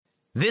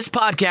This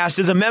podcast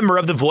is a member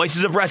of the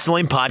Voices of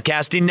Wrestling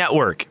Podcasting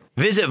Network.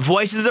 Visit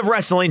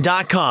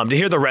voicesofwrestling.com to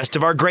hear the rest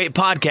of our great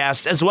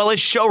podcasts, as well as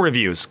show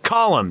reviews,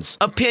 columns,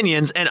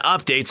 opinions, and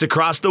updates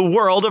across the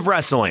world of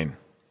wrestling.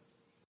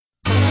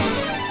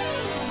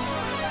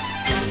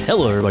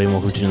 Hello, everybody, and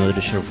welcome to another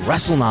edition of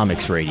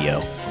WrestleNomics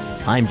Radio.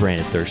 I'm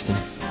Brandon Thurston,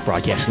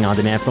 broadcasting on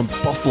demand from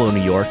Buffalo,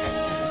 New York.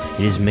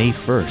 It is May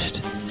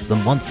 1st. The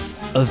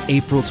month of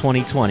April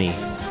 2020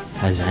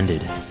 has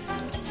ended.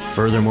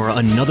 Furthermore,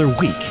 another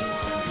week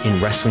in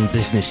wrestling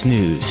business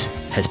news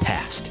has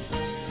passed.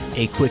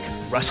 A quick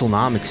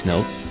WrestleNomics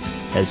note,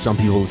 as some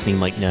people listening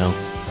might know,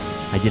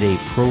 I did a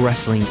pro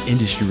wrestling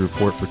industry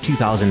report for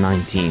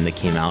 2019 that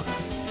came out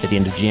at the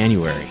end of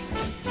January,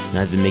 and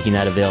I've been making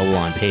that available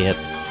on PayHip.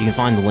 You can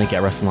find the link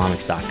at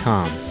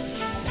WrestleNomics.com.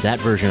 That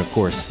version, of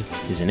course,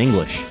 is in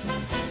English,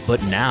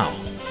 but now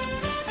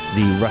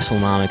the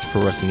WrestleNomics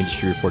Pro Wrestling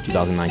Industry Report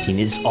 2019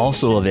 is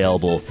also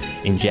available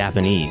in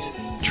Japanese,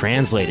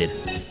 translated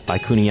by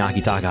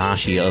Kuniaki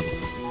Takahashi of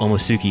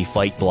Omosuki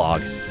Fight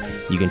Blog.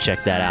 You can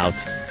check that out.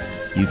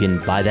 You can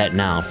buy that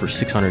now for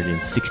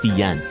 660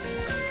 yen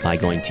by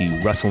going to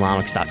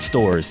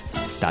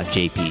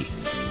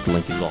WrestleNomics.stores.jp. The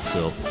link is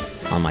also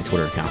on my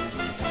Twitter account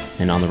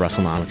and on the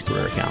WrestleNomics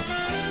Twitter account.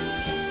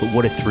 But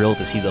what a thrill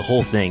to see the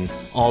whole thing,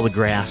 all the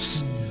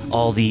graphs,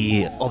 all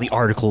the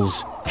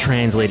articles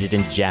translated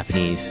into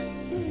Japanese.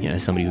 You know,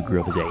 as somebody who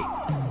grew up as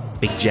a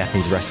big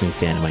Japanese wrestling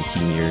fan in my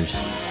teen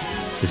years,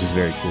 this is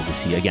very cool to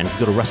see. Again, if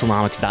you go to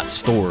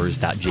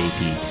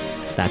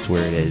WrestleNomics.stores.jp, that's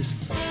where it is.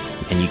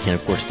 And you can,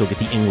 of course, still get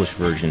the English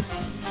version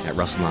at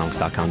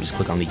WrestleNomics.com. Just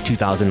click on the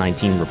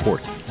 2019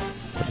 report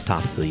at the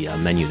top of the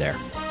menu there.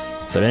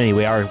 But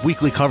anyway, our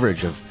weekly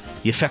coverage of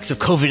the effects of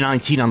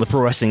COVID-19 on the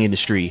pro wrestling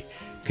industry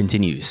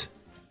continues.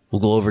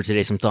 We'll go over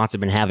today some thoughts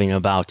I've been having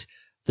about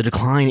the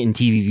decline in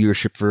TV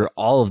viewership for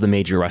all of the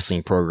major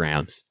wrestling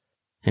programs,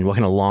 and what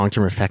kind of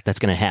long-term effect that's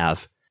going to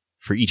have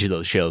for each of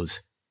those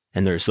shows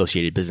and their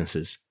associated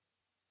businesses.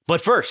 But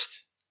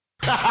first,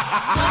 a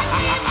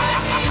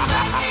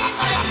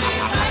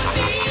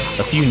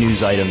few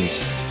news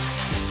items.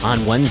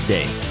 On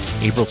Wednesday,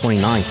 April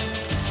 29th,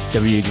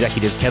 WWE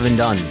executives Kevin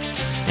Dunn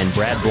and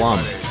Brad Blum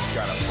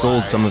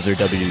sold some of their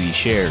WWE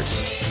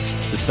shares.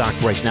 The stock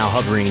price now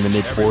hovering in the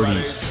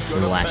mid-40s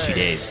in the last few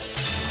days,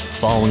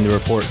 following the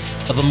report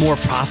of a more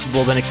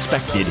profitable than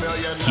expected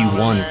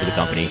Q1 for the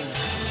company.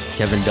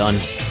 Kevin Dunn,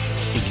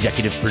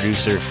 executive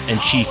producer and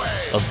chief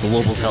of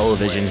Global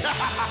Television,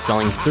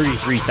 selling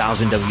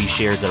 33,000 WWE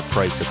shares at a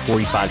price of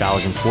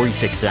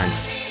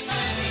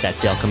 $45.46. That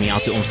sale coming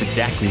out to almost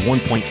exactly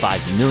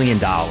 $1.5 million,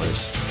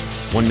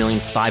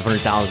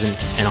 $1,500,000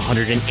 and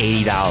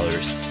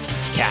 $180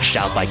 cashed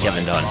out by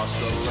Kevin Dunn.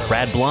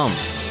 Brad Blum,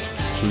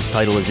 whose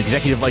title is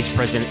Executive Vice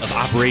President of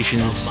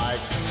Operations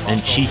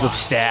and Chief of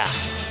Staff,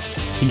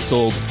 he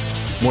sold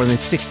more than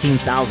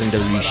 16,000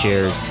 WWE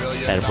shares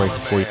at a price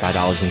of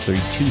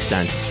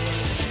 $45.32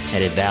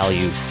 at a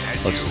value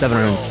of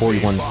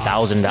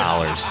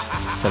 $741,000,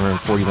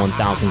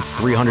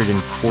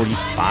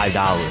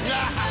 $741,345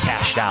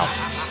 cashed out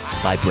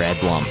by Brad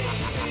Blum.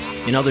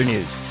 In other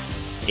news,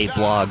 a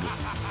blog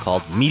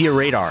called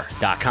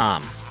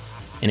MediaRadar.com,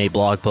 in a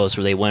blog post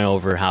where they went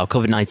over how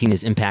COVID-19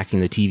 is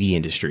impacting the TV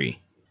industry.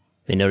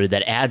 They noted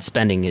that ad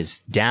spending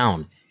is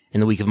down in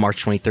the week of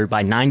March 23rd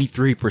by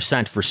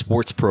 93% for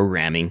sports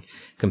programming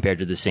compared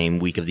to the same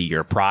week of the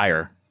year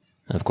prior.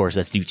 Of course,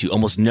 that's due to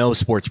almost no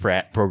sports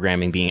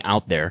programming being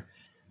out there.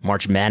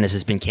 March Madness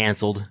has been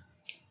canceled.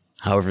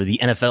 However, the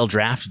NFL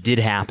draft did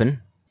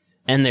happen.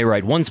 And they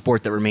write one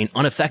sport that remained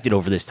unaffected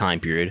over this time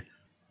period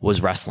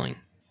was wrestling.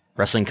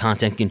 Wrestling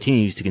content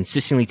continues to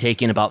consistently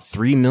take in about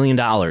 $3 million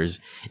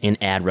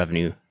in ad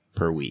revenue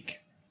per week.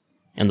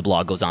 And the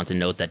blog goes on to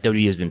note that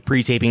WWE has been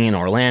pre-taping in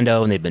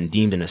Orlando and they've been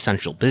deemed an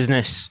essential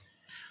business.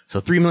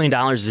 So $3 million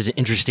is an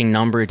interesting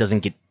number. It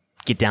doesn't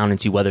get down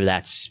into whether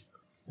that's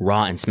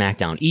Raw and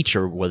SmackDown each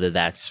or whether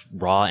that's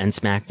Raw and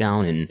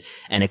SmackDown and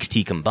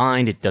NXT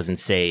combined. It doesn't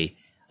say,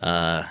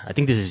 I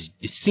think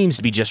it seems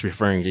to be just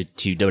referring to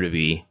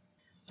WWE.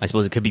 I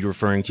suppose it could be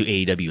referring to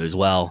AEW as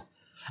well.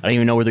 I don't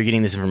even know where they're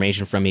getting this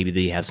information from. Maybe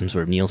they have some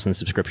sort of Nielsen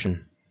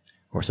subscription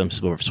or some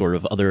sort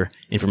of other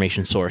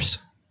information source.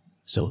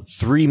 So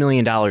 $3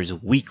 million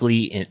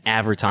weekly in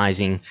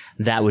advertising.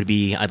 That would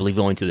be, I believe,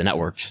 going to the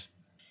networks.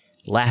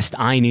 Last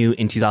I knew,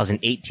 in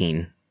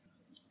 2018,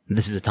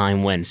 this is a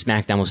time when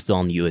SmackDown was still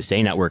on the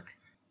USA Network.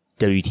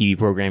 WTV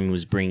programming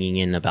was bringing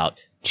in about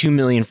 $2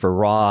 million for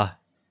Raw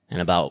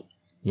and about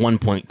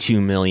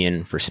 $1.2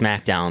 million for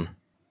SmackDown,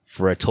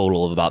 for a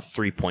total of about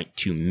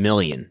 $3.2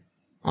 million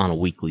on a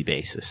weekly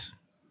basis.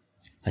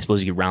 I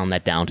suppose you could round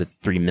that down to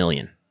 $3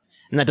 million.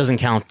 And that doesn't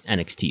count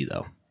NXT,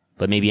 though.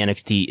 But maybe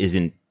NXT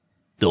isn't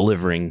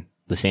delivering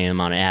the same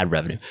amount of ad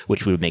revenue,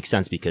 which would make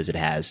sense because it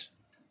has,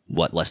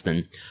 less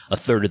than a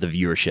third of the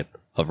viewership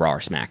of Raw or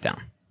SmackDown.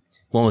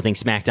 One would think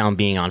SmackDown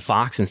being on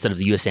Fox instead of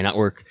the USA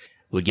Network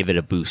would give it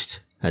a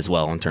boost as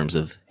well in terms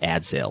of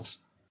ad sales.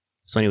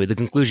 So anyway, the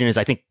conclusion is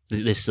I think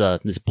this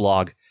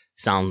blog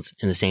sounds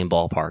in the same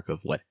ballpark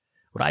of what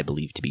I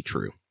believe to be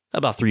true.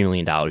 about $3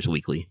 million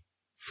weekly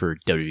for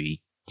WWE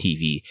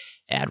TV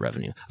ad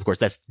revenue. Of course,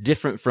 that's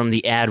different from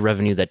the ad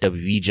revenue that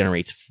WWE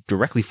generates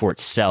directly for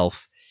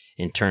itself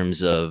in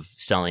terms of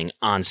selling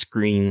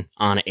on-screen,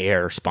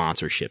 on-air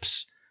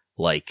sponsorships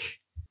like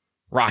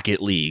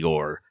Rocket League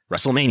or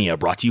WrestleMania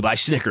brought to you by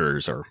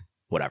Snickers or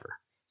whatever.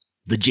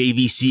 The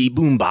JVC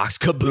Boombox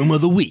Kaboom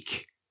of the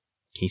Week.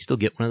 Can you still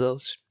get one of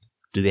those?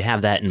 Do they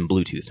have that in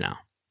Bluetooth now?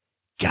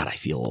 God, I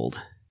feel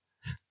old.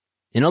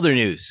 In other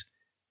news,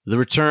 the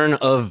return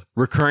of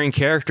recurring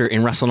character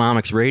in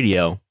WrestleNomics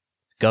Radio,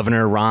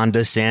 Governor Ron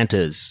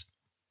DeSantis.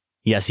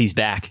 Yes, he's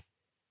back.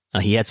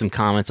 He had some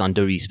comments on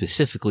WWE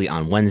specifically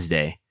on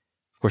Wednesday.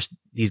 Of course,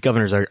 these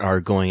governors are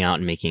going out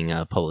and making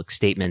public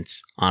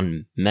statements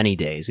on many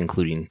days,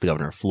 including the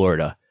governor of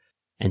Florida.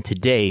 And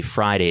today,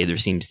 Friday, there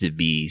seems to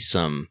be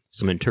some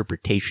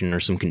interpretation or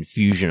some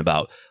confusion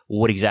about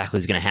what exactly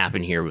is going to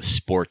happen here with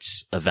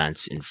sports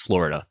events in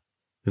Florida.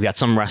 We've got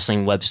some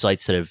wrestling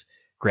websites that have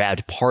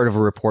grabbed part of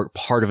a report,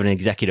 part of an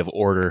executive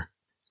order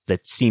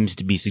that seems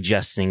to be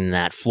suggesting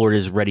that Florida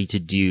is ready to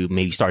do,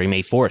 maybe starting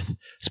May 4th,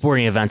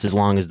 sporting events as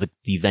long as the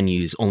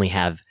venues only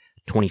have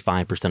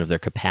 25% of their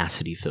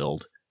capacity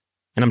filled.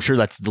 And I'm sure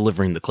that's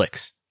delivering the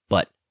clicks.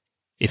 But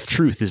if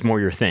truth is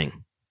more your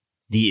thing,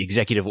 the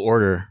executive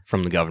order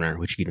from the governor,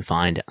 which you can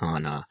find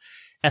on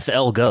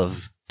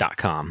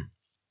flgov.com,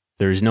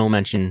 there's no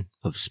mention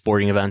of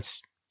sporting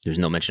events. There's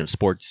no mention of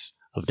sports,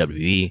 of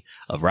WWE,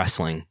 of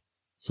wrestling.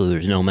 So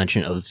there's no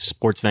mention of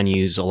sports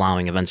venues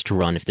allowing events to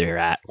run if they're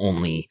at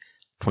only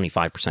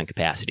 25%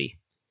 capacity.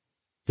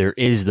 There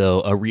is,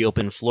 though, a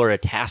Reopen Florida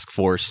Task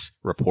Force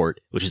report,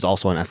 which is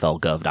also on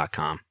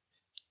flgov.com,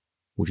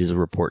 which is a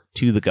report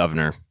to the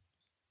governor.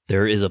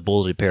 There is a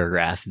bulleted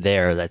paragraph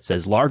there that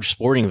says large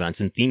sporting events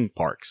in theme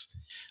parks.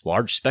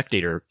 Large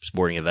spectator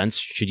sporting events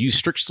should use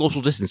strict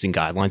social distancing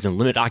guidelines and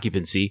limit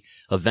occupancy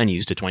of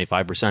venues to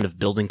 25% of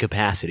building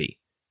capacity.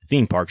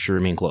 Theme parks should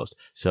remain closed.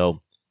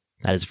 So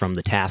that is from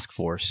the task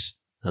force.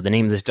 The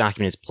name of this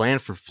document is Plan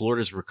for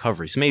Florida's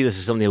Recovery. So maybe this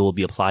is something that will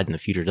be applied in the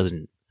future. It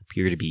doesn't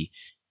appear to be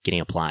getting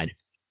applied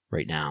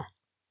right now.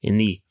 In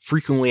the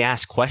frequently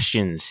asked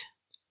questions,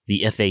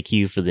 the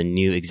FAQ for the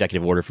new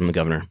executive order from the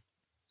governor,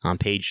 on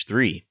page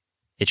 3,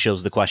 it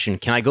shows the question,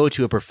 can I go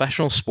to a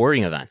professional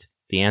sporting event?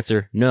 The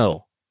answer,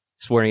 no.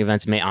 Sporting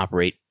events may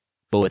operate,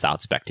 but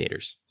without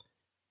spectators.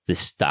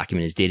 This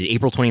document is dated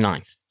April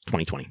 29th,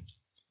 2020.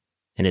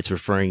 And it's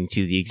referring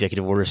to the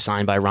executive order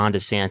signed by Ron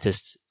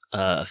DeSantis,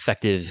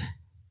 effective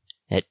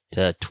at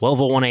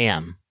 12:01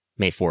 a.m.,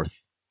 May 4th,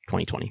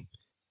 2020.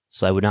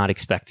 So I would not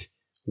expect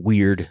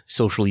weird,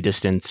 socially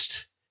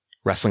distanced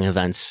wrestling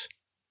events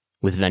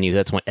with venues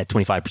at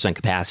 25%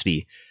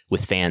 capacity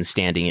with fans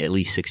standing at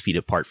least 6 feet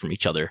apart from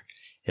each other,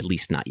 at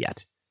least not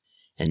yet,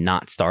 and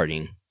not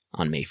starting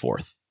on May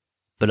 4th.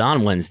 But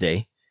on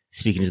Wednesday,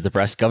 speaking to the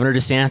press, Governor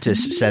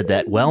DeSantis said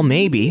that, well,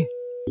 maybe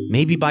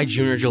by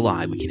June or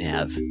July we can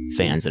have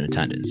fans in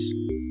attendance.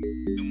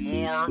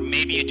 More,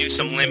 maybe you do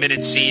some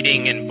limited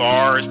seating in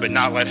bars, but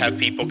not have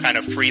people kind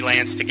of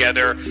freelance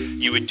together.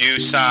 You would do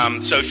some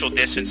social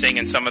distancing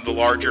in some of the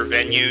larger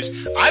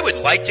venues. I would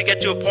like to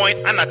get to a point,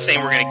 I'm not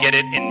saying we're going to get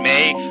it in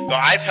May, but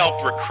I've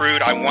helped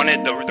recruit. I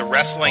wanted the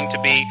wrestling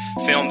to be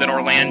filmed in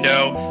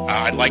Orlando.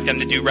 I'd like them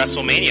to do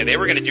WrestleMania. They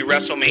were going to do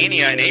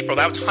WrestleMania in April.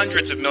 That was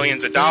hundreds of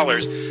millions of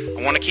dollars.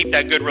 I want to keep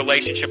that good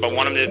relationship. I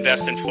want them to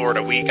invest in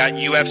Florida. We got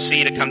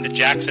UFC to come to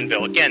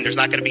Jacksonville. Again, there's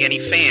not going to be any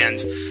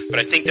fans, but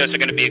I think those are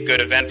going to be a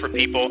good event for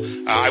people.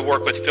 I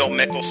work with Phil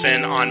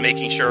Mickelson on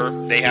making sure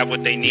they have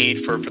what they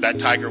need for that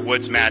Tiger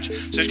Woods match.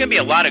 So there's going to be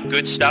a lot of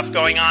good stuff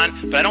going on,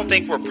 but I don't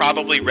think we're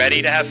probably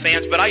ready to have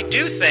fans. But I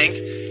do think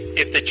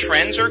if the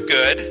trends are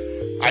good,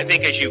 I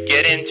think as you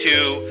get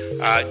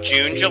into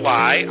June,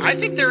 July, I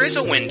think there is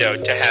a window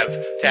to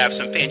have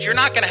some fans. You're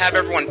not going to have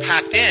everyone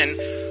packed in,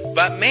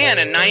 but man,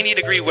 in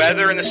 90-degree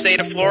weather in the state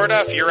of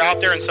Florida, if you're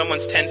out there and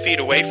someone's 10 feet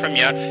away from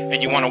you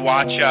and you want to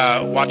watch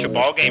a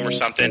ball game or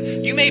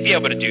something, you may be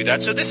able to do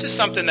that. So this is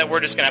something that we're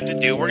just going to have to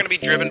do. We're going to be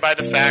driven by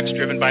the facts,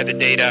 driven by the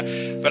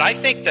data. But I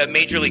think that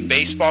Major League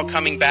Baseball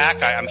coming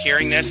back, I'm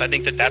hearing this, I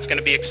think that that's going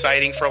to be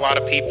exciting for a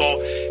lot of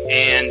people.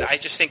 And I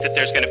just think that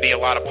there's going to be a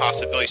lot of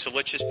possibilities. So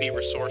let's just be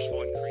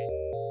resourceful and creative.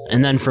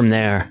 And then from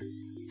there,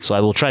 so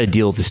I will try to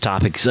deal with this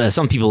topic.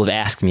 Some people have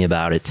asked me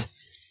about it.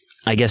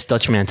 I guess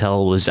Dutch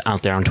Mantel was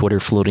out there on Twitter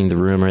floating the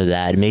rumor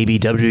that maybe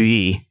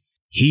WWE,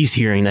 he's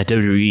hearing that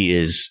WWE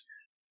is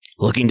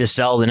looking to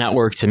sell the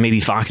network to maybe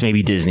Fox,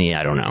 maybe Disney,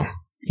 I don't know,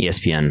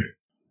 ESPN.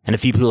 And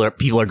if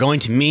people are going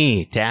to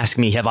me to ask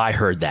me, have I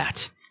heard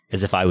that?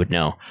 As if I would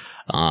know.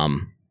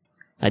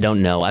 I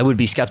don't know. I would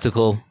be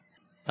skeptical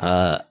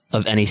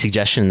of any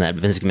suggestion that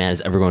Vince McMahon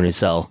is ever going to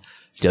sell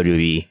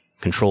WWE,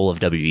 control of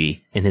WWE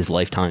in his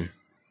lifetime.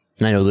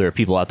 And I know there are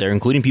people out there,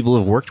 including people who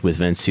have worked with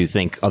Vince, who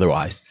think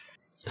otherwise.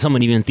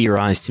 Someone even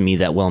theorized to me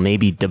that, well,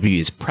 maybe WWE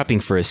is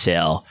prepping for a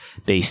sale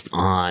based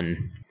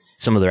on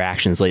some of their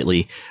actions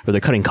lately, where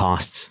they're cutting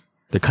costs,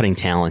 they're cutting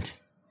talent,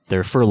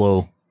 they're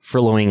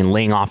furloughing and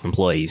laying off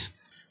employees,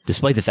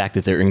 despite the fact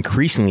that they're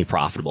increasingly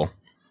profitable.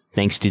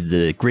 thanks to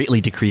the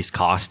greatly decreased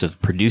cost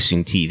of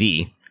producing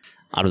TV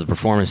out of the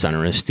Performance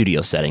Center in a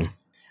studio setting,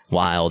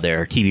 while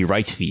their TV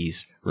rights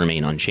fees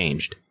remain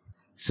unchanged.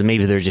 So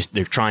maybe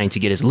they're trying to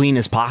get as lean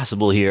as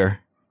possible here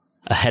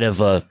ahead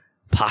of a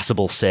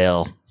possible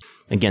sale.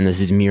 Again, this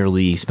is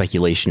merely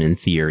speculation and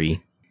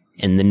theory.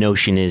 And the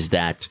notion is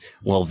that,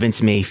 well,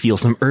 Vince may feel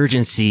some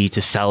urgency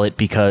to sell it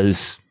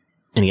because,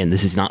 and again,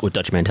 this is not what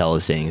Dutch Mantel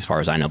is saying as far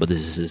as I know, but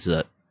this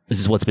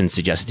is what's been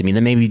suggested to me,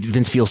 that maybe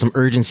Vince feels some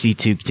urgency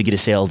to get a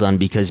sale done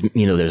because,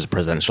 there's a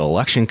presidential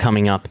election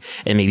coming up,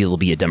 and maybe there'll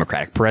be a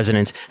Democratic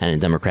president and a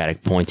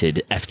Democratic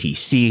appointed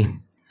FTC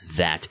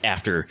that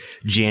after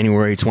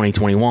January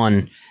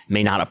 2021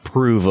 may not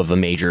approve of a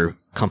major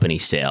company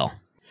sale.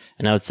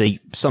 And I would say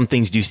some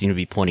things do seem to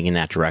be pointing in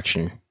that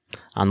direction.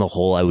 On the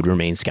whole, I would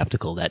remain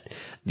skeptical that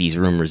these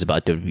rumors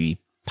about WWE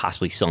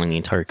possibly selling the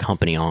entire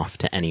company off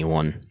to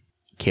anyone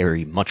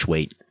carry much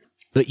weight.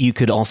 But you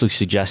could also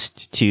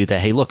suggest, too,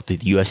 that, hey, look, the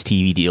US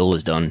TV deal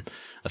was done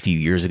a few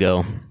years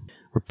ago.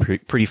 We're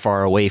pretty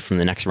far away from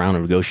the next round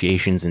of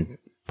negotiations in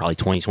probably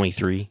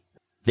 2023.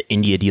 The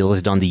India deal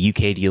is done. The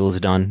UK deal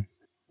is done.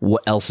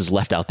 What else is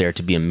left out there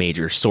to be a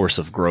major source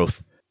of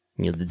growth?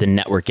 The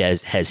network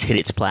has hit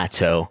its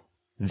plateau.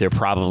 They're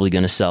probably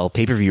going to sell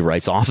pay-per-view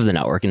rights off of the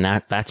network, and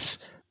that's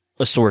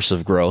a source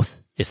of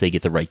growth if they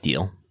get the right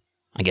deal.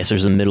 I guess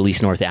there's a Middle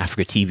East North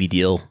Africa TV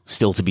deal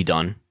still to be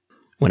done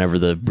whenever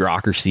the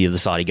bureaucracy of the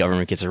Saudi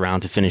government gets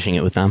around to finishing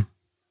it with them.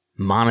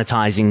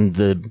 Monetizing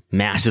the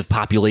massive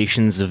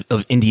populations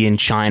of India and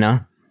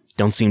China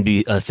don't seem to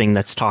be a thing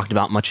that's talked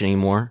about much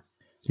anymore.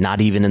 Not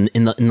even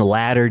in the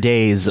latter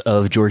days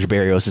of George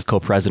Barrios as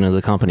co-president of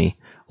the company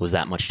was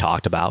that much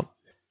talked about.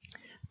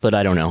 But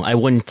I don't know. I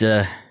wouldn't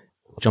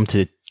jump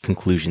to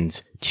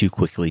conclusions too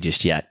quickly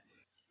just yet.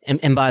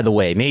 And by the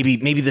way, maybe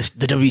the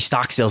WWE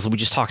stock sales that we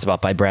just talked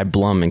about by Brad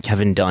Blum and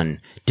Kevin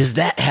Dunn, does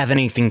that have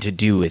anything to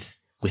do with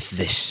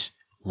this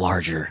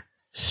larger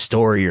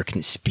story or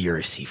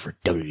conspiracy for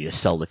WWE to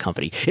sell the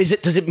company? Does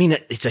it mean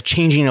that it's a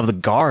changing of the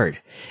guard?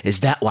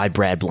 Is that why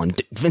Brad Blum,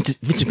 Vince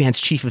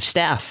McMahon's chief of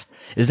staff,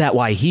 is that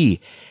why he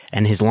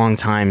and his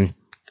longtime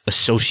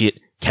associate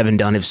Kevin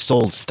Dunn have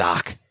sold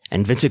stock?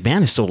 And Vince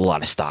McMahon has sold a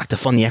lot of stock to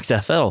fund the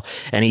XFL,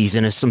 and he's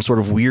in some sort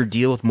of weird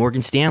deal with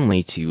Morgan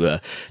Stanley to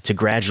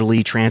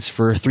gradually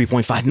transfer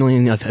 3.5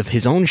 million of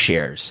his own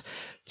shares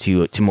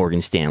to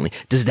Morgan Stanley.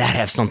 Does that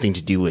have something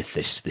to do with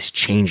this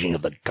changing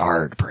of the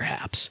guard?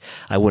 Perhaps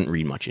I wouldn't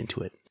read much into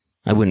it.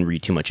 I wouldn't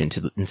read too much into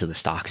the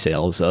stock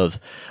sales of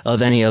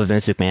any of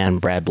Vince McMahon,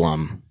 Brad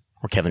Blum,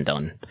 or Kevin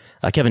Dunn.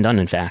 Kevin Dunn,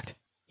 in fact,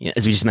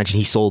 as we just mentioned,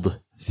 he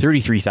sold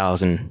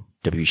 33,000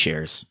 WWE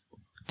shares.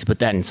 To put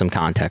that in some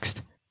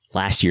context,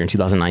 last year in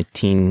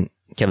 2019,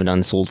 Kevin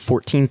Dunn sold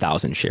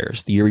 14,000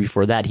 shares. The year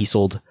before that, he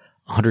sold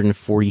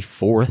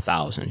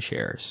 144,000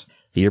 shares.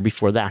 The year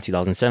before that,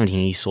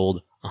 2017, he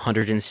sold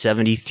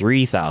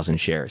 173,000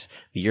 shares.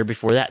 The year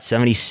before that,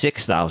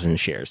 76,000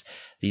 shares.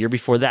 The year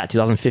before that,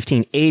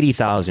 2015,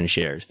 80,000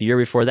 shares. The year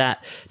before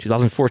that,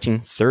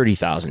 2014,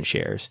 30,000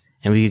 shares.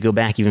 And we could go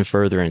back even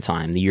further in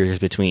time. The years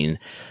between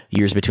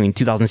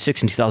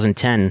 2006 and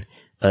 2010,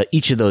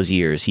 each of those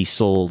years, he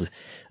sold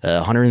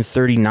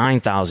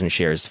 139,000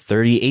 shares,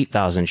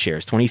 38,000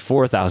 shares,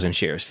 24,000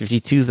 shares,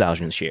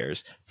 52,000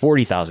 shares,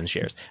 40,000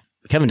 shares.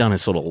 Kevin Dunn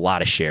has sold a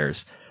lot of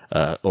shares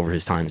over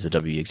his time as a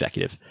WWE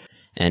executive.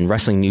 And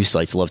wrestling news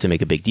sites love to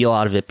make a big deal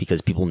out of it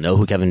because people know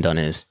who Kevin Dunn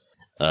is.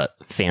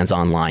 Fans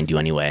online do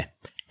anyway.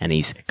 And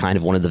he's kind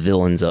of one of the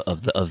villains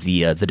of the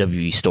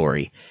WWE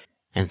story.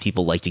 And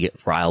people like to get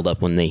riled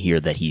up when they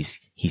hear that he's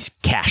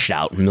cashed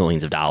out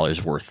millions of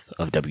dollars worth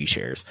of WWE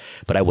shares.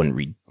 But I wouldn't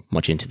read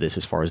much into this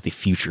as far as the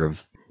future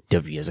of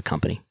WWE as a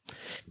company.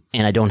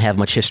 And I don't have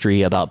much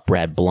history about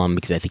Brad Blum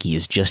because I think he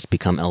has just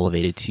become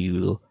elevated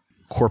to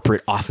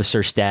corporate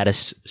officer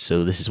status.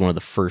 So this is one of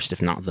the first,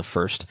 if not the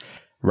first,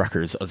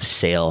 records of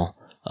sale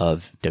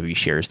of WWE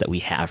shares that we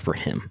have for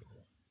him.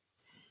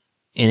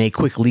 In a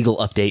quick legal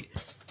update,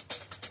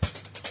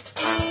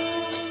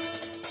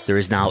 there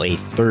is now a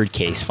third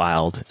case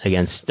filed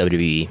against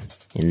WWE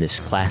in this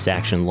class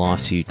action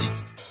lawsuit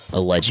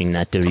alleging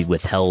that WWE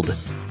withheld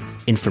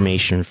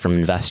information from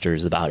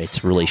investors about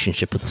its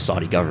relationship with the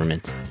Saudi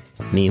government.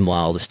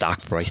 Meanwhile, the stock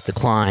price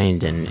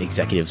declined and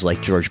executives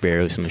like George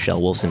Barrios and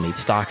Michelle Wilson made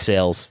stock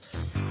sales.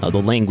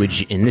 The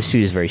language in this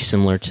suit is very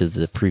similar to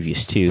the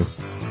previous two.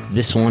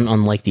 This one,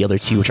 unlike the other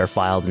two which are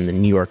filed in the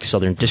New York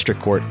Southern District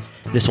Court,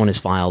 this one is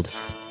filed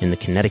in the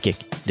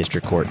Connecticut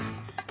District Court.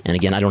 And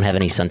again, I don't have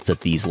any sense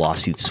that these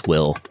lawsuits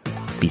will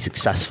be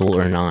successful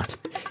or not,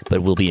 but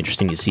it will be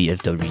interesting to see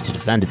if WWE, to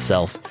defend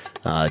itself,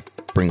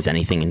 brings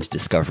anything into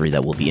discovery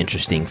that will be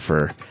interesting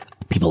for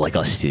people like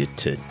us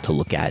to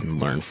look at and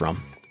learn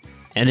from.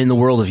 And in the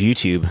world of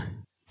YouTube,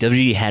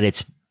 WWE had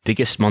its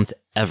biggest month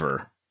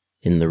ever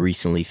in the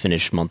recently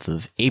finished month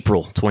of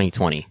April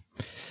 2020.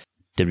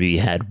 WWE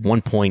had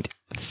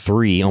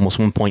 1.3, almost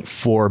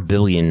 1.4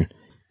 billion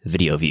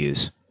video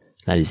views.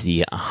 That is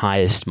the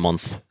highest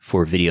month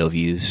for video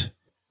views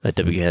that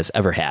WWE has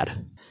ever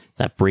had.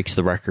 That breaks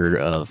the record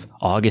of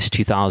August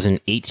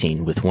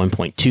 2018 with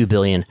 1.2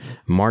 billion.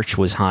 March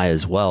was high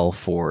as well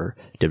for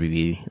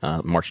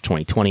WWE. March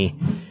 2020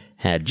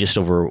 had just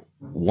over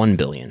 1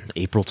 billion.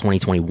 April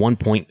 2020,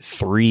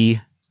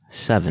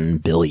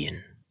 1.37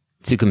 billion.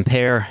 To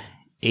compare,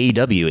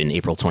 AEW in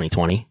April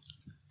 2020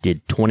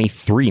 did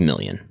 23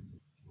 million.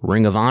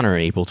 Ring of Honor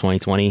in April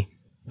 2020,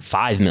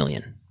 5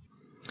 million.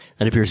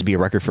 That appears to be a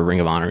record for Ring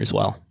of Honor as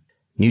well.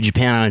 New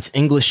Japan on its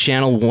English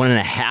channel,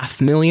 1.5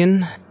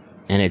 million.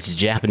 And its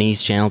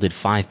Japanese channel did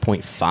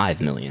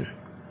 5.5 million.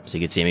 So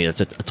you could see maybe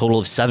that's a total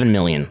of 7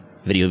 million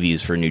video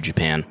views for New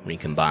Japan when you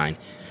combine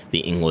the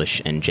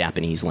English and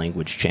Japanese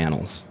language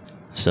channels.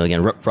 So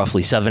again,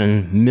 roughly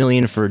 7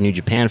 million for New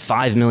Japan,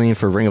 5 million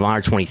for Ring of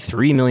Honor,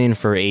 23 million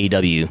for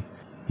AEW.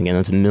 Again,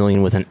 that's a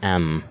million with an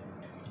M.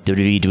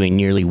 WWE doing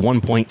nearly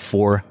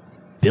 1.4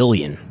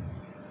 billion.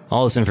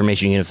 All this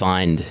information you're going to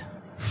find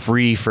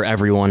free for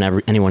everyone.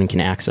 Anyone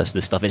can access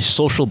this stuff at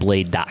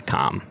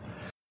socialblade.com.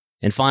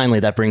 And finally,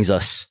 that brings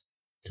us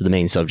to the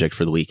main subject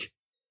for the week.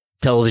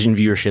 Television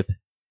viewership,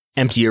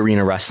 empty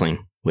arena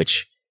wrestling,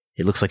 which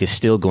it looks like is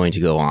still going to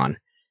go on.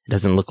 It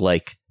doesn't look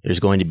like there's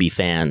going to be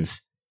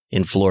fans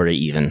in Florida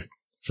even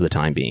for the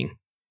time being,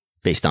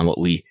 based on what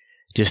we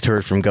just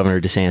heard from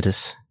Governor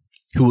DeSantis,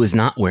 who was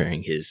not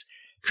wearing his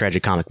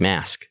tragicomic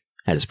mask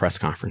at his press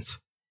conference.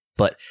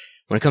 But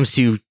when it comes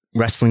to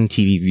wrestling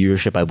TV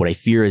viewership, what I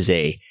fear is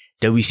a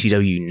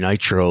WCW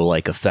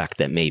Nitro-like effect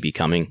that may be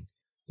coming.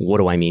 What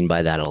do I mean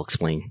by that? I'll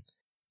explain.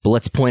 But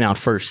let's point out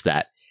first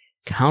that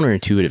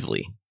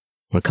counterintuitively,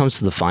 when it comes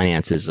to the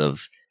finances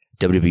of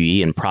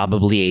WWE and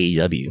probably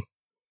AEW,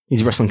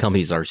 these wrestling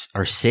companies are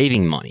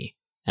saving money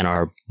and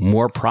are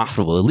more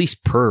profitable, at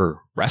least per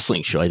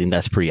wrestling show. I think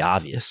that's pretty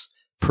obvious.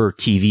 Per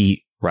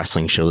TV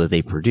wrestling show that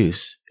they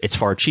produce, it's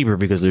far cheaper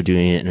because they're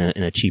doing it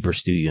in a cheaper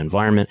studio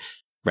environment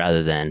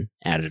rather than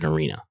at an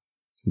arena.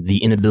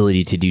 The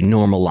inability to do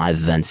normal live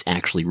events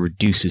actually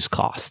reduces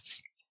costs.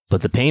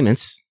 But the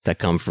payments that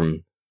come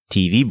from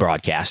TV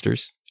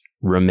broadcasters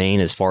remain,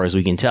 as far as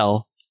we can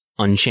tell,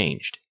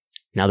 unchanged.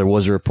 Now, there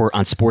was a report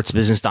on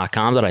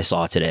sportsbusiness.com that I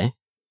saw today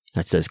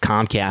that says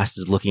Comcast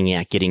is looking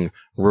at getting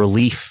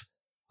relief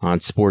on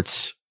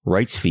sports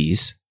rights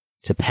fees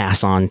to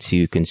pass on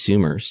to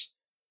consumers.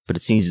 But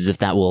it seems as if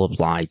that will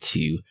apply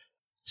to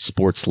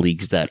sports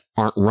leagues that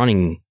aren't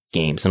running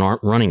games and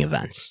aren't running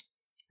events.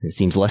 It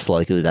seems less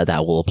likely that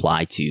that will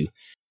apply to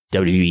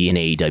WWE and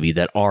AEW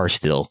that are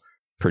still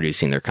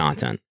producing their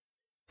content.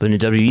 But in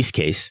WWE's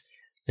case,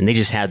 and they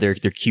just had their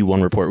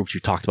Q1 report, which we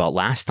talked about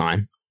last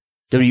time,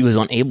 WWE was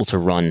unable to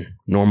run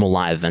normal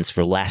live events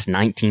for the last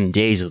 19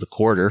 days of the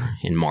quarter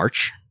in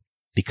March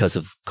because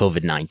of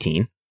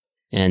COVID-19.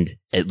 And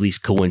at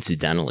least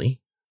coincidentally,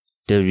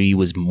 WWE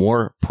was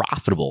more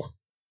profitable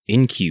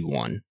in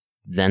Q1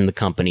 than the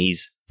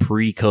company's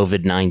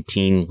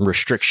pre-COVID-19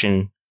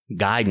 restriction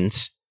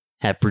guidance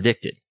had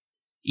predicted.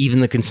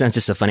 Even the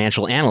consensus of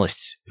financial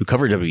analysts who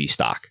cover WWE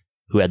stock,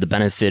 who had the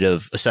benefit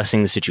of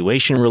assessing the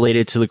situation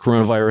related to the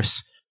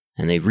coronavirus,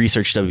 and they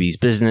researched WWE's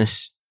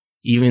business,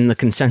 even the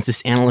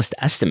consensus analyst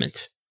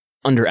estimate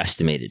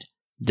underestimated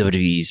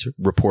WWE's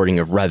reporting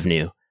of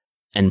revenue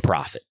and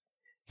profit.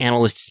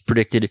 Analysts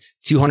predicted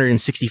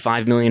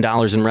 $265 million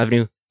in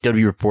revenue.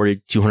 WWE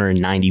reported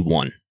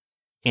 $291.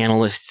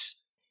 Analysts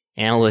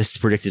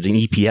predicted an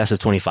EPS of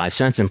 25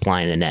 cents,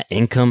 implying a net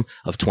income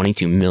of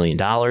 $22 million.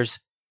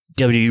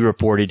 WWE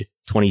reported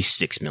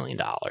 $26 million.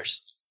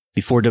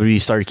 Before WWE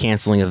started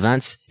canceling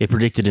events, it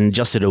predicted an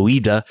adjusted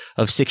OIBDA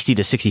of $60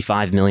 to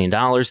 $65 million.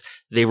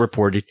 They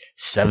reported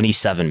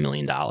 $77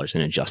 million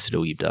in adjusted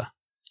OIBDA.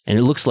 And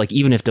it looks like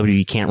even if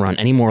WWE can't run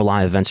any more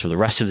live events for the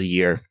rest of the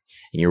year,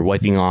 and you're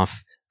wiping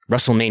off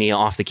WrestleMania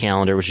off the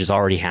calendar, which has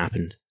already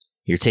happened,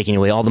 you're taking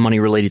away all the money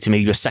related to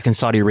maybe a second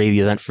Saudi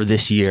Arabia event for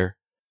this year,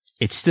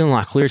 it's still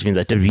not clear to me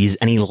that WWE is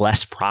any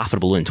less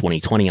profitable in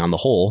 2020 on the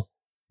whole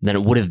than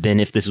it would have been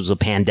if this was a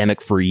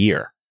pandemic-free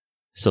year.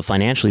 So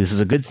financially, this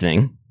is a good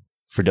thing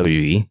for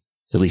WWE,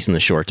 at least in the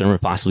short term, or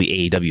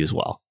possibly AEW as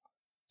well,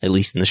 at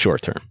least in the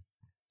short term.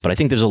 But I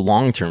think there's a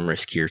long-term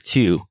risk here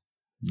too.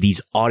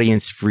 These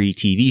audience-free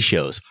TV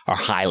shows are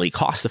highly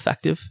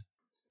cost-effective,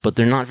 but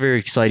they're not very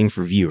exciting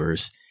for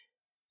viewers,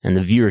 and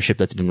the viewership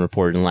that's been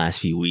reported in the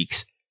last few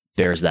weeks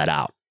bears that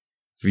out.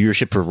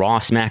 Viewership for Raw,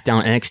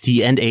 SmackDown,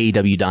 NXT, and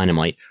AEW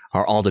Dynamite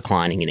are all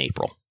declining in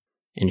April.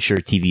 And sure,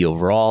 TV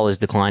overall is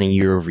declining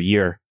year over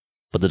year,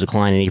 but the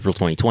decline in April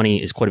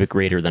 2020 is quite a bit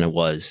greater than it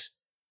was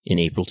in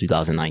April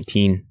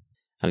 2019.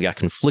 I've got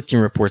conflicting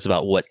reports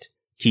about what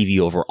TV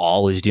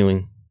overall is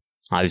doing.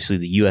 Obviously,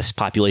 the U.S.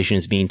 population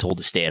is being told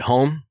to stay at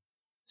home,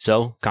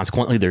 so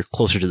consequently, they're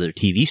closer to their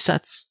TV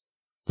sets.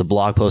 The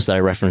blog post that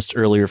I referenced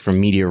earlier from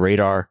Media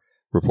Radar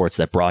reports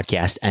that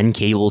broadcast and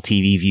cable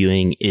TV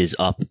viewing is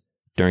up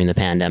during the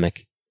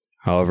pandemic.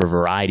 However,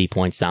 Variety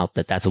points out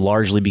that that's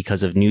largely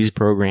because of news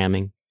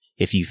programming.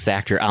 If you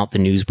factor out the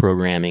news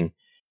programming,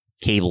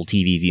 cable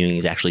TV viewing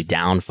is actually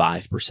down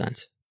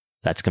 5%.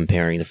 That's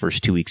comparing the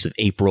first 2 weeks of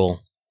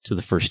April to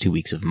the first 2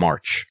 weeks of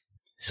March.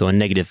 So a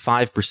negative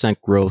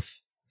 5%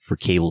 growth for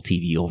cable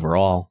TV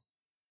overall.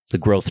 The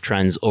growth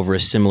trends over a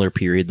similar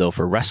period, though,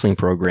 for wrestling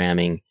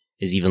programming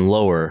is even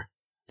lower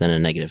than a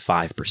negative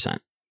 5%.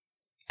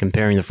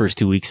 Comparing the first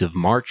 2 weeks of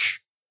March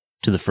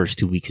to the first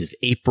 2 weeks of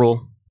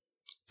April,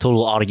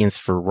 total audience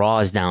for Raw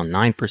is down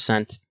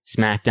 9%,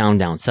 SmackDown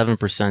down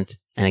 7%,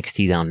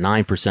 NXT down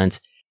 9%,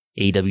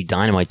 AEW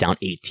Dynamite down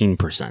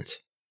 18%.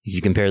 If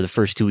you compare the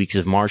first 2 weeks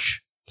of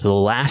March to the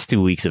last 2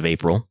 weeks of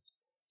April,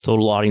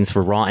 total audience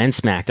for Raw and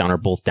SmackDown are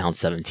both down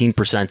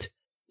 17%,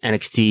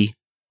 NXT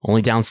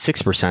only down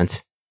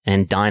 6%,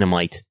 and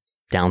Dynamite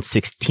down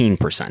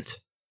 16%.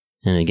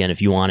 And again,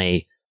 if you want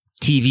a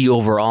TV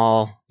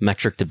overall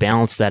metric to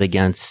balance that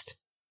against,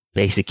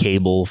 basic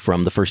cable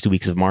from the first 2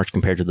 weeks of March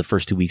compared to the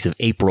first 2 weeks of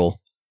April,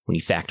 when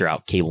you factor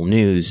out cable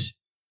news,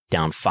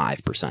 down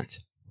 5%.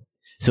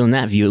 So in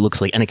that view, it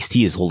looks like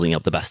NXT is holding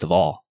up the best of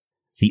all.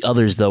 The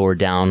others, though, are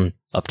down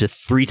up to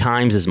 3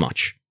 times as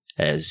much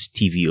as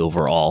TV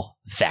overall,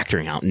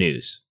 factoring out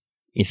news.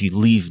 If you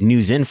leave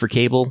news in for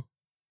cable,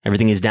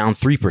 everything is down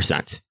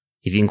 3%.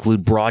 If you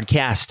include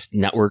broadcast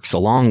networks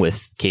along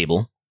with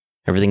cable,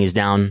 everything is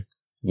down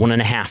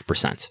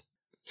 1.5%.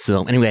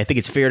 So anyway, I think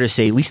it's fair to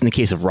say, at least in the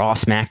case of Raw,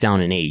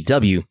 SmackDown, and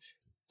AEW,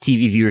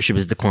 TV viewership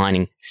is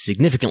declining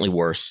significantly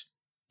worse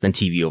than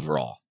TV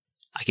overall.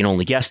 I can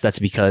only guess that's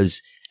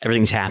because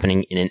everything's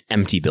happening in an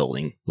empty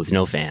building with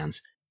no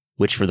fans,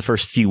 which for the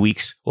first few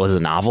weeks was a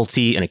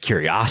novelty and a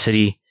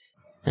curiosity,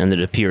 and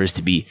that appears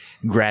to be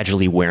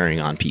gradually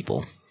wearing on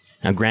people.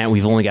 Now, granted,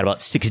 we've only got about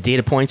 6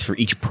 data points for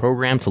each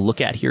program to look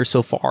at here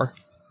so far,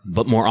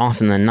 but more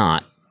often than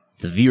not,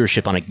 the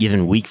viewership on a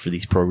given week for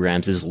these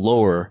programs is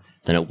lower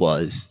than it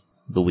was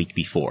the week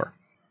before.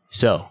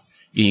 So,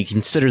 you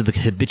consider the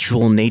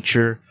habitual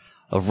nature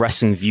of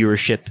wrestling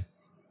viewership,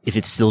 if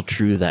it's still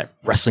true that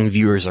wrestling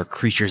viewers are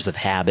creatures of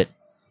habit,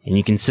 and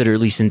you consider, at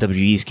least in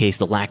WWE's case,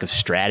 the lack of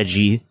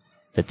strategy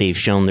that they've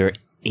shown they're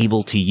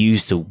able to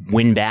use to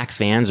win back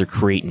fans or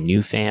create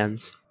new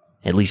fans,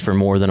 at least for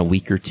more than a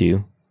week or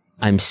two.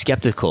 I'm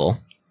skeptical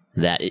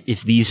that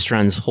if these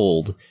trends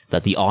hold,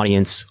 that the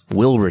audience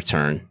will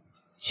return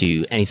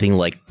to anything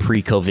like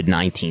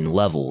pre-COVID-19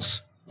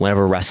 levels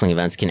whenever wrestling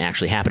events can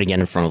actually happen again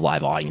in front of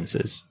live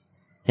audiences.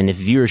 And if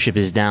viewership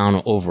is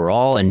down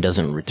overall and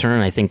doesn't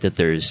return, I think that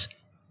there's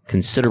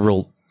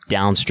considerable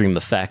downstream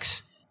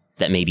effects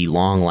that may be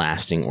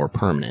long-lasting or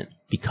permanent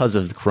because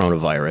of the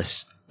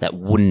coronavirus that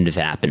wouldn't have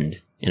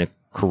happened in a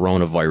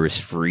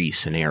coronavirus-free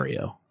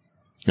scenario.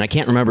 And I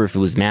can't remember if it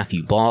was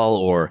Matthew Ball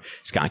or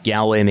Scott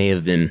Galloway, may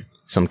have been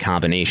some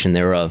combination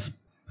thereof,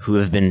 who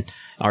have been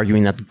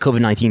arguing that the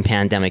COVID-19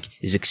 pandemic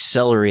is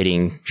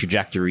accelerating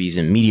trajectories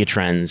in media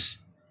trends,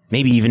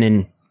 maybe even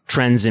in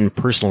trends in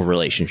personal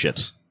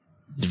relationships.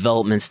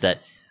 Developments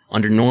that,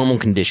 under normal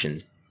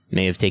conditions,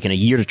 may have taken a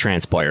year to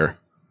transpire,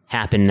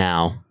 happen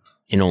now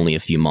in only a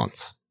few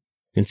months.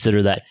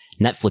 Consider that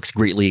Netflix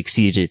greatly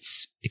exceeded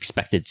its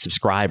expected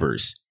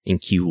subscribers in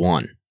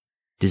Q1.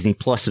 Disney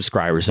Plus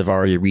subscribers have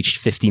already reached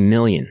 50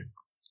 million.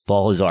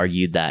 Ball has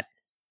argued that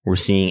we're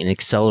seeing an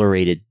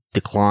accelerated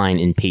decline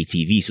in pay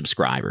TV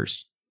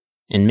subscribers.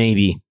 And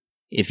maybe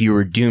if you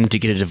were doomed to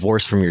get a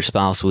divorce from your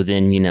spouse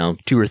within,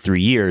 2 or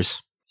 3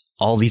 years,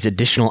 all these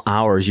additional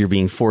hours you're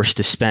being forced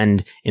to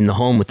spend in the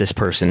home with this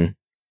person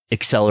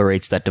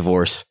accelerates that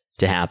divorce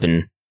to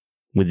happen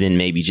within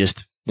maybe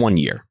just 1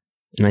 year.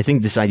 And I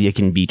think this idea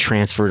can be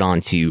transferred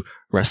onto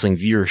wrestling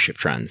viewership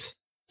trends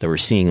that we're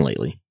seeing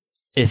lately.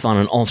 If on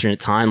an alternate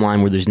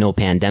timeline where there's no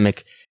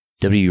pandemic,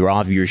 WWE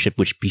Raw viewership,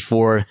 which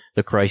before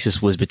the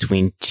crisis was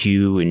between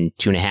 2 and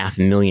 2.5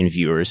 million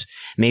viewers,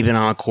 may have been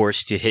on a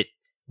course to hit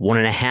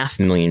 1.5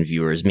 million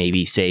viewers,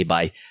 maybe say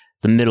by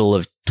the middle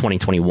of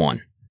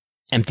 2021.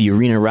 Empty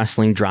arena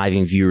wrestling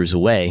driving viewers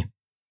away,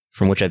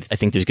 from which I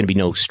think there's going to be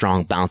no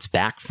strong bounce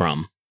back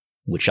from,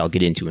 which I'll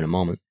get into in a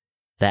moment.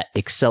 That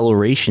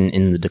acceleration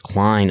in the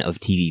decline of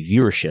TV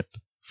viewership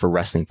for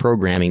wrestling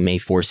programming may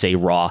force, say,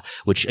 Raw,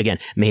 which again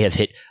may have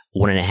hit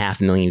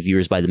 1.5 million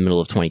viewers by the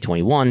middle of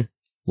 2021.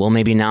 Well,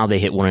 maybe now they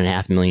hit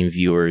 1.5 million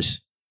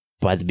viewers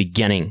by the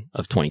beginning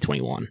of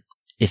 2021.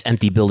 If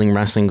empty building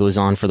wrestling goes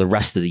on for the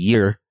rest of the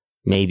year,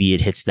 maybe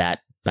it hits that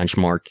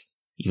benchmark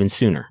even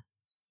sooner.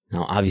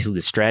 Now, obviously,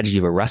 the strategy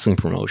of a wrestling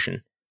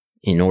promotion,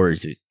 in order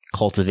to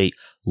cultivate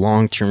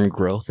long-term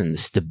growth and the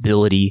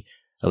stability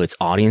of its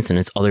audience and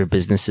its other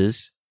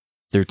businesses,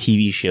 their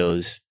TV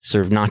shows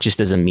serve not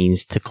just as a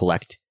means to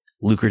collect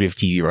lucrative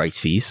TV rights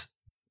fees,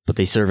 but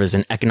they serve as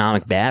an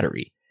economic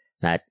battery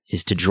that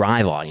is to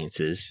drive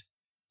audiences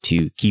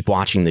to keep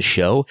watching the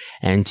show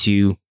and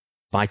to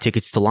buy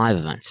tickets to live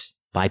events,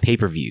 buy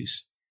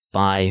pay-per-views,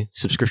 buy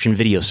subscription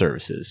video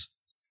services.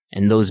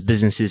 And those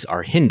businesses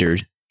are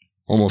hindered,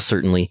 almost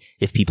certainly,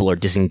 if people are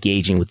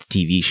disengaging with the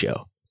TV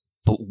show.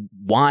 But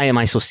why am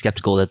I so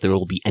skeptical that there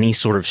will be any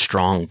sort of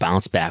strong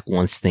bounce back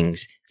once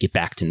things get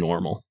back to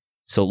normal?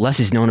 So less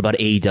is known about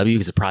AEW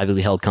because it's a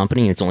privately held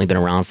company and it's only been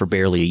around for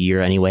barely a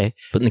year anyway.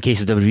 But in the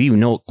case of WWE, we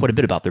know quite a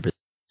bit about their business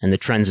and the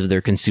trends of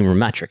their consumer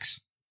metrics.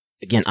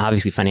 Again,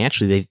 obviously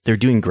financially, they're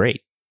doing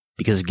great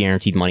because of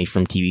guaranteed money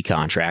from TV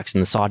contracts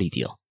and the Saudi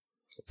deal.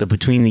 But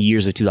between the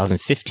years of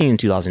 2015 and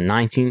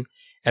 2019,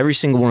 every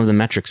single one of the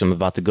metrics I'm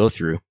about to go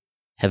through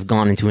have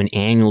gone into an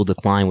annual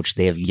decline, which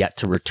they have yet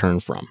to return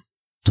from.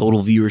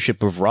 Total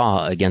viewership of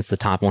Raw against the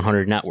top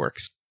 100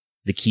 networks.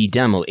 The key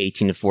demo,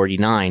 18 to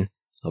 49,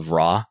 of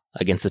Raw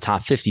against the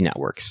top 50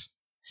 networks.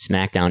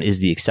 SmackDown is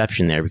the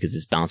exception there because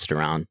it's bounced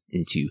around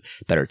into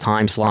better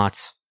time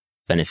slots,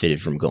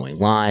 benefited from going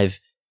live,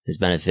 has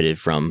benefited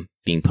from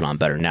being put on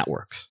better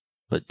networks.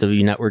 But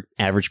W Network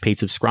average paid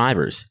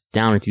subscribers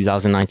down in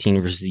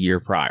 2019 versus the year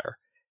prior.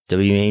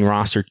 W main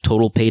roster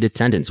total paid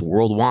attendance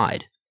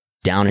worldwide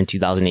down in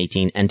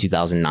 2018 and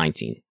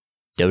 2019.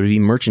 WWE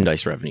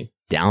merchandise revenue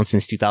down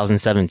since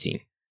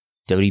 2017.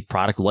 WWE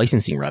product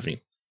licensing revenue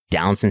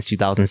down since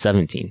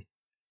 2017.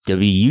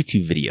 WWE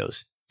YouTube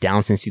videos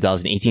down since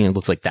 2018. It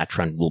looks like that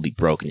trend will be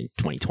broken in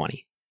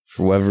 2020.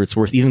 For whatever it's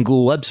worth, even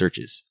Google web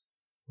searches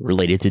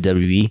related to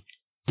WWE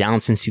down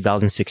since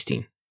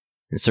 2016.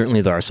 And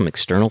certainly there are some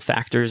external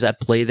factors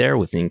at play there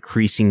with an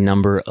increasing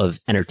number of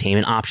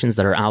entertainment options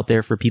that are out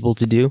there for people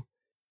to do.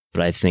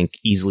 But I think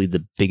easily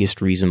the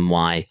biggest reason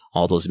why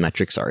all those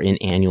metrics are in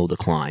annual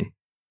decline,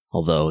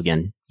 although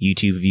again,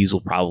 YouTube views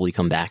will probably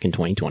come back in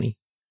 2020,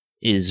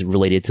 is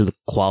related to the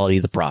quality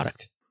of the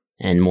product.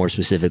 And more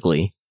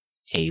specifically,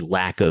 a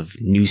lack of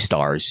new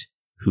stars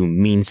who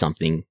mean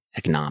something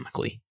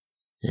economically.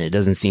 And it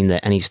doesn't seem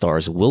that any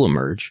stars will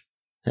emerge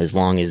as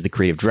long as the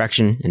creative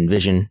direction and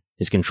vision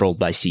is controlled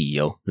by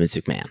CEO Vince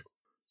McMahon.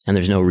 And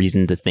there's no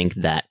reason to think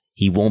that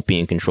he won't be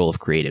in control of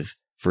creative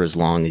for as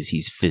long as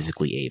he's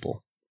physically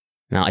able.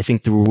 Now, I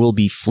think there will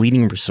be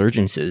fleeting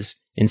resurgences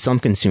in some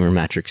consumer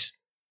metrics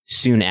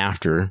soon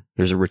after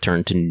there's a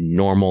return to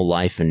normal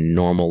life and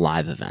normal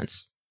live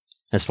events.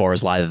 As far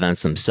as live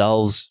events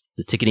themselves,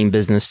 the ticketing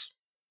business,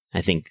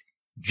 I think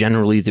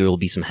generally there will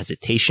be some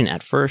hesitation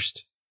at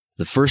first.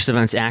 The first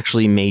events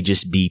actually may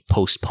just be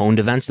postponed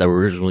events that were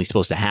originally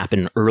supposed to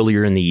happen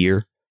earlier in the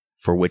year,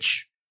 for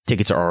which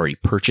tickets are already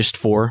purchased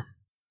for,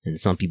 and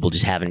some people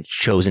just haven't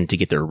chosen to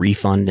get their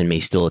refund and may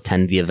still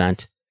attend the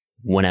event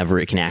whenever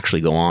it can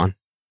actually go on.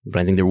 But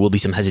I think there will be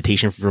some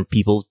hesitation from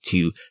people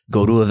to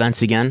go to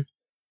events again.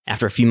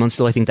 After a few months,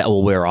 though, I think that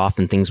will wear off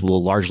and things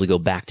will largely go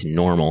back to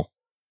normal,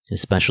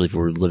 especially if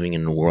we're living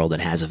in a world that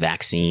has a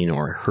vaccine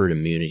or herd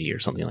immunity or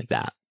something like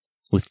that.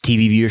 With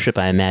TV viewership,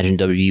 I imagine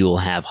WWE will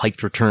have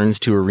hyped returns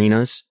to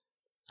arenas.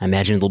 I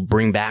imagine they'll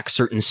bring back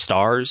certain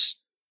stars,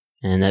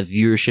 and that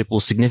viewership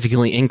will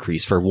significantly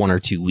increase for 1 or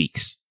 2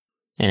 weeks.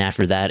 And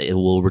after that, it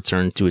will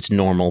return to its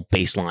normal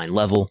baseline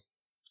level,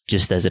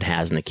 just as it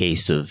has in the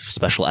case of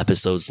special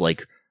episodes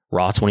like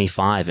Raw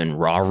 25 and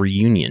Raw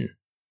Reunion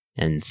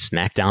and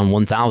SmackDown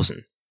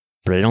 1000.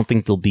 But I don't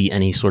think there'll be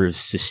any sort of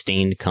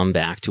sustained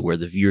comeback to where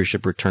the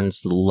viewership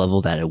returns to the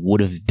level that it would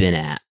have been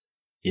at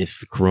if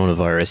the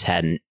coronavirus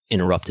hadn't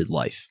interrupted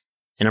life.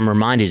 And I'm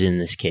reminded in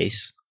this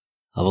case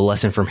of a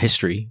lesson from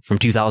history from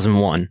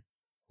 2001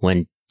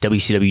 when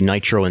WCW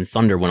Nitro and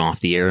Thunder went off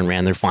the air and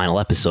ran their final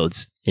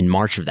episodes in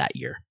March of that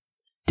year.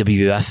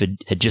 WWF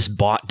had just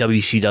bought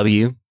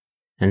WCW,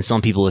 and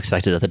some people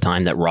expected at the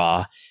time that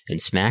Raw and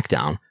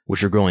SmackDown,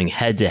 which were going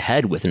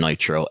head-to-head with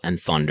Nitro and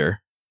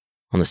Thunder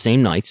on the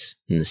same nights,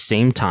 in the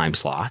same time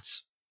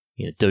slots.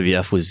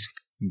 WWF was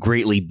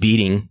greatly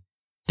beating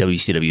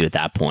WCW at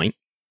that point,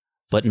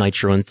 but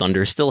Nitro and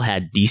Thunder still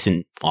had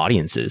decent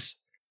audiences.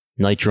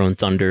 Nitro and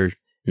Thunder,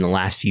 in the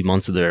last few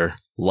months of their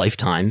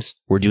lifetimes,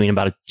 were doing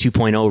about a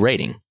 2.0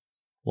 rating,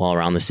 while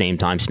around the same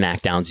time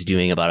SmackDown's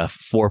doing about a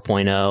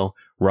 4.0,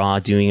 Raw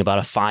doing about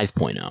a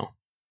 5.0.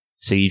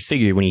 So you'd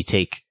figure when you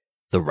take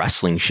the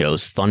wrestling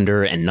shows,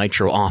 Thunder and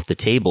Nitro, off the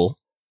table,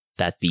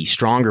 that the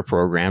stronger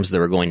programs that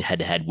were going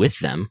head-to-head with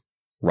them,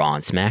 Raw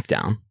and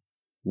SmackDown,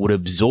 would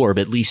absorb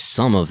at least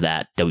some of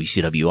that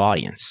WCW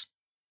audience.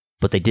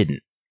 But they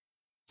didn't.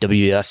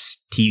 WWF's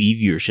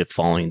TV viewership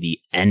following the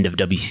end of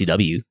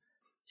WCW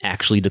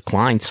actually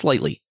declined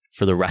slightly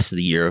for the rest of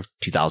the year of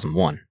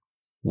 2001.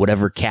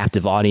 Whatever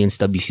captive audience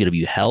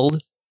WCW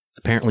held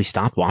apparently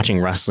stopped watching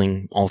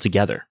wrestling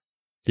altogether.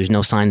 There's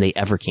no sign they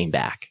ever came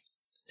back.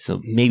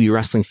 So maybe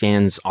wrestling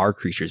fans are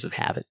creatures of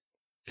habit.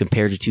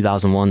 Compared to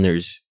 2001,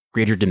 there's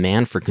greater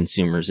demand for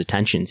consumers'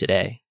 attention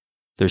today.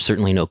 There's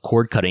certainly no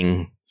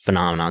cord-cutting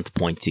phenomenon to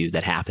point to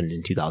that happened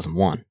in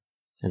 2001.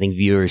 I think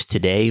viewers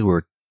today who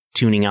are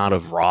tuning out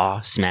of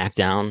Raw,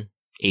 SmackDown,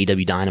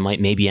 AEW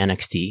Dynamite, maybe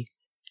NXT,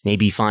 may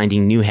be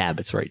finding new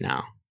habits right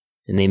now.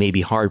 And they may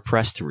be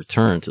hard-pressed to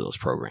return to those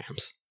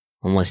programs,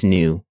 unless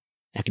new,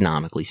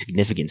 economically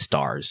significant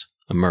stars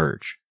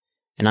emerge.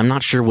 And I'm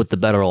not sure what the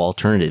better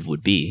alternative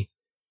would be.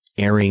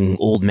 Airing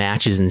old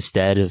matches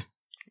instead of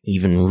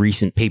even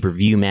recent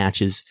pay-per-view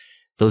matches.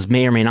 Those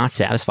may or may not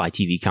satisfy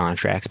TV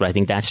contracts, but I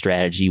think that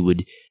strategy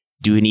would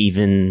do an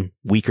even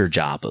weaker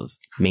job of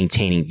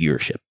maintaining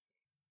viewership.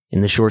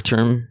 In the short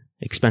term,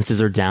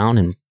 expenses are down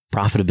and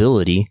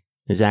profitability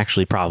is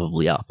actually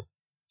probably up.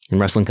 And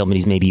wrestling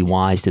companies may be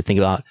wise to think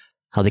about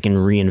how they can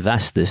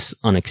reinvest this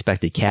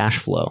unexpected cash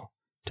flow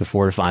to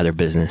fortify their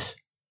business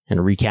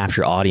and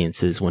recapture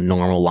audiences when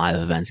normal live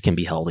events can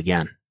be held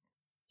again.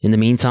 In the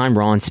meantime,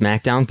 Raw and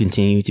SmackDown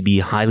continue to be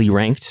highly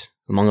ranked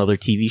among other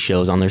TV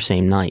shows on their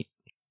same night.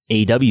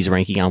 AEW's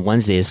ranking on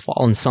Wednesday has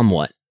fallen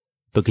somewhat,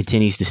 but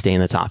continues to stay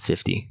in the top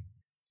 50.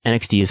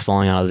 NXT is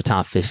falling out of the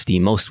top 50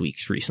 most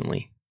weeks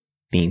recently,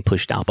 being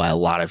pushed out by a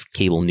lot of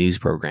cable news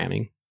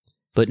programming.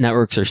 But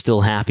networks are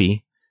still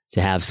happy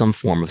to have some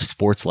form of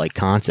sports-like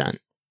content,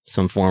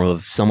 some form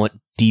of somewhat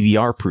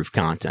DVR-proof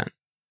content,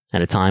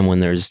 at a time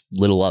when there's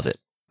little of it.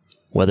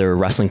 Whether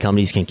wrestling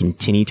companies can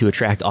continue to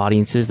attract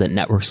audiences that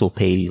networks will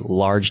pay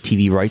large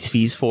TV rights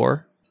fees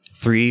for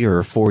 3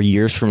 or 4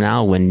 years from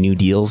now when new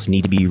deals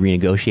need to be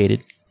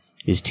renegotiated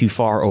is too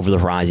far over the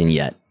horizon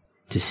yet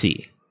to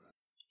see.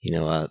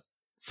 A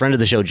friend of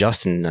the show,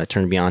 Justin,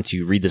 turned me on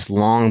to read this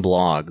long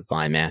blog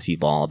by Matthew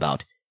Ball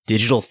about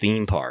digital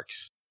theme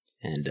parks.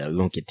 And we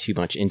won't get too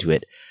much into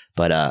it,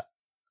 but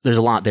there's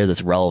a lot there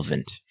that's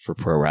relevant for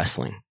pro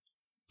wrestling.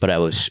 But I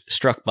was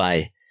struck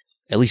by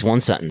at least one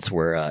sentence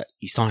where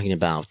he's talking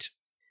about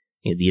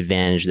the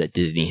advantage that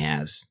Disney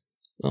has.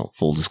 Well,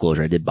 full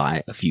disclosure, I did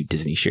buy a few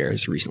Disney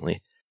shares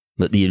recently.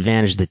 But the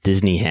advantage that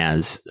Disney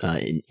has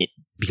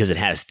because it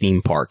has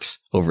theme parks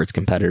over its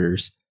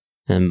competitors.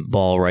 And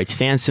Ball writes,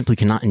 fans simply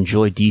cannot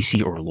enjoy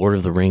DC or Lord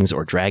of the Rings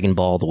or Dragon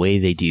Ball the way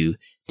they do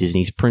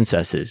Disney's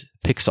princesses,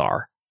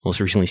 Pixar, most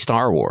recently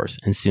Star Wars,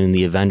 and soon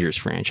the Avengers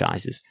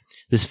franchises.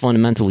 This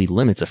fundamentally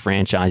limits a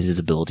franchise's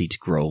ability to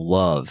grow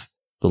love,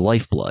 the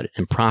lifeblood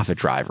and profit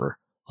driver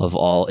of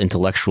all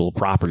intellectual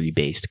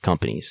property-based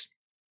companies.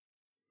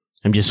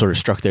 I'm just sort of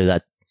struck there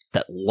that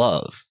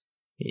love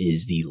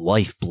is the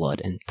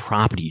lifeblood and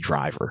property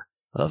driver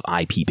of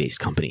IP-based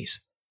companies.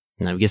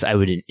 And I guess I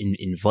would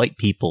invite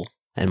people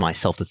and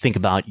myself to think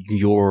about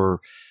your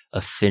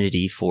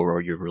affinity for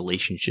or your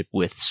relationship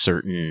with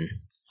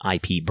certain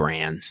IP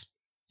brands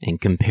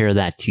and compare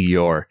that to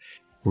your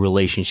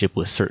relationship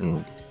with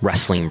certain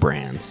wrestling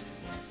brands.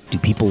 Do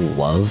people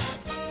love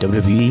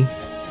WWE?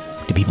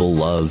 Do people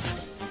love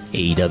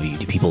AEW?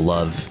 Do people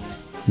love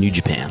New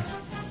Japan?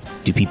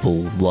 Do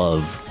people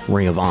love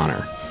Ring of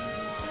Honor?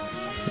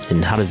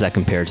 And how does that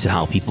compare to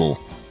how people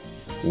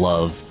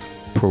love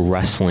pro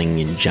wrestling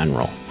in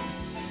general?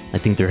 I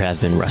think there have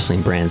been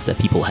wrestling brands that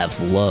people have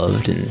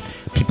loved, and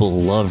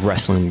people love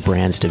wrestling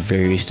brands to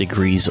various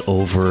degrees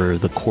over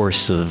the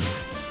course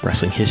of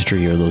wrestling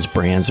history or those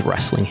brands'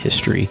 wrestling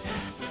history.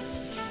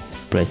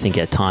 But I think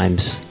at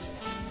times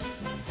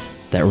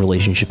that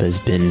relationship has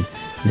been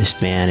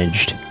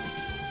mismanaged.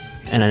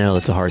 And I know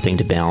it's a hard thing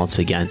to balance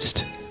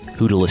against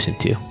who to listen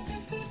to.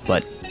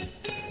 But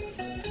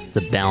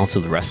the balance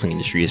of the wrestling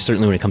industry is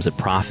certainly when it comes to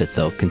profit,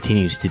 though,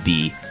 continues to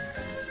be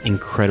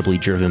incredibly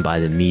driven by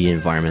the media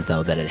environment,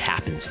 though, that it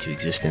happens to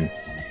exist in.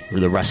 Where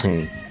the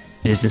wrestling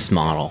business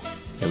model,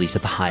 at least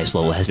at the highest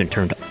level, has been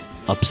turned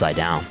upside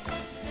down.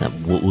 That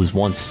what was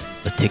once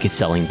a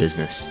ticket-selling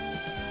business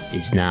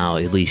is now,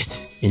 at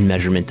least in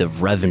measurement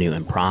of revenue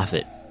and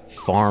profit,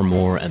 far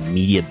more a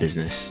media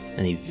business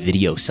and a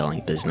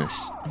video-selling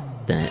business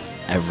than it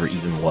ever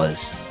even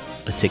was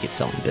a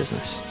ticket-selling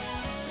business.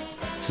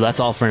 So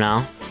that's all for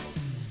now.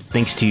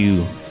 Thanks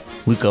to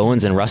Luke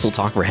Owens and Wrestle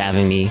Talk for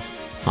having me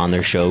on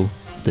their show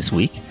this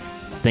week.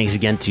 Thanks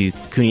again to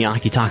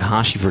Kuniaki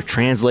Takahashi for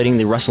translating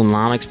the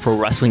WrestleNomics Pro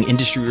Wrestling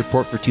Industry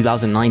Report for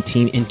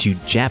 2019 into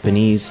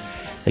Japanese.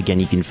 Again,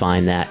 you can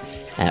find that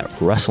at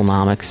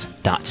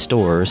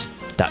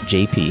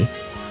WrestleNomics.stores.jp.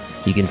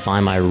 You can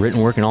find my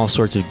written work and all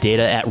sorts of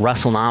data at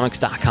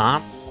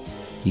WrestleNomics.com.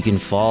 You can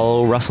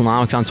follow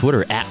WrestleNomics on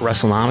Twitter at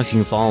WrestleNomics.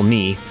 You can follow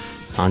me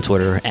on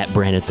Twitter at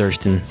Brandon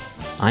Thurston.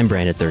 I'm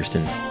Brandon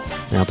Thurston,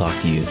 and I'll talk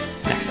to you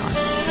next time.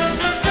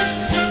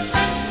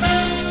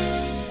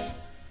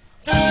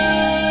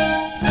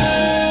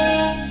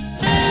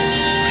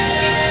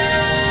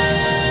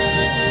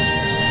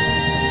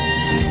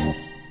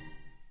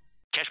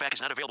 Cashback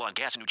is not available on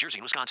gas in New Jersey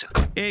and Wisconsin.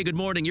 Hey, good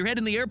morning. You're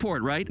heading to the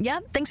airport, right?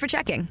 Yep, thanks for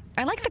checking.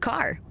 I like the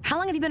car. How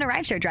long have you been a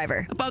rideshare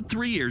driver? About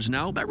 3 years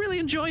now. I really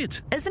enjoy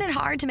it. Isn't it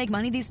hard to make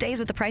money these days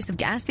with the price of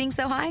gas being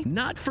so high?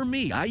 Not for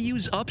me. I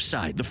use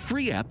Upside, the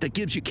free app that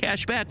gives you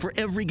cash back for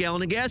every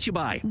gallon of gas you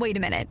buy. Wait a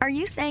minute. Are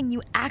you saying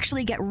you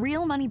actually get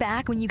real money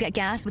back when you get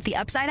gas with the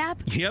Upside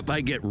app? Yep, I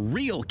get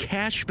real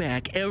cash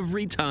back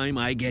every time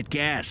I get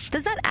gas.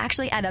 Does that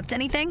actually add up to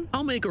anything?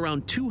 I'll make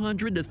around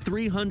 $200 to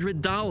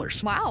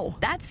 $300. Wow,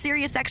 that's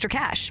serious extra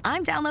cash.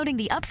 I'm downloading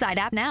the Upside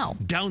app now.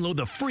 Download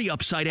the free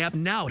Upside app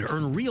now to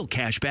earn real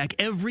cash back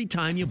every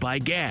time you buy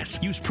gas.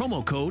 Use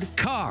promo code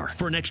CAR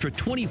for an extra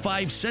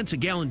 25 cents a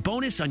gallon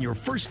bonus on your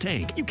first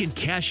tank. You can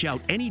cash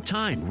out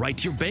anytime right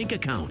to your bank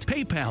account,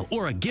 PayPal,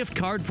 or a gift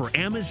card for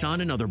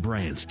Amazon and other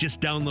brands. Just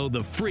download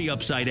the free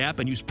Upside app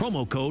and use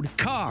promo code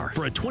CAR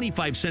for a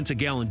 25 cents a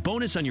gallon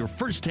bonus on your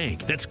first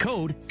tank. That's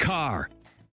code CAR.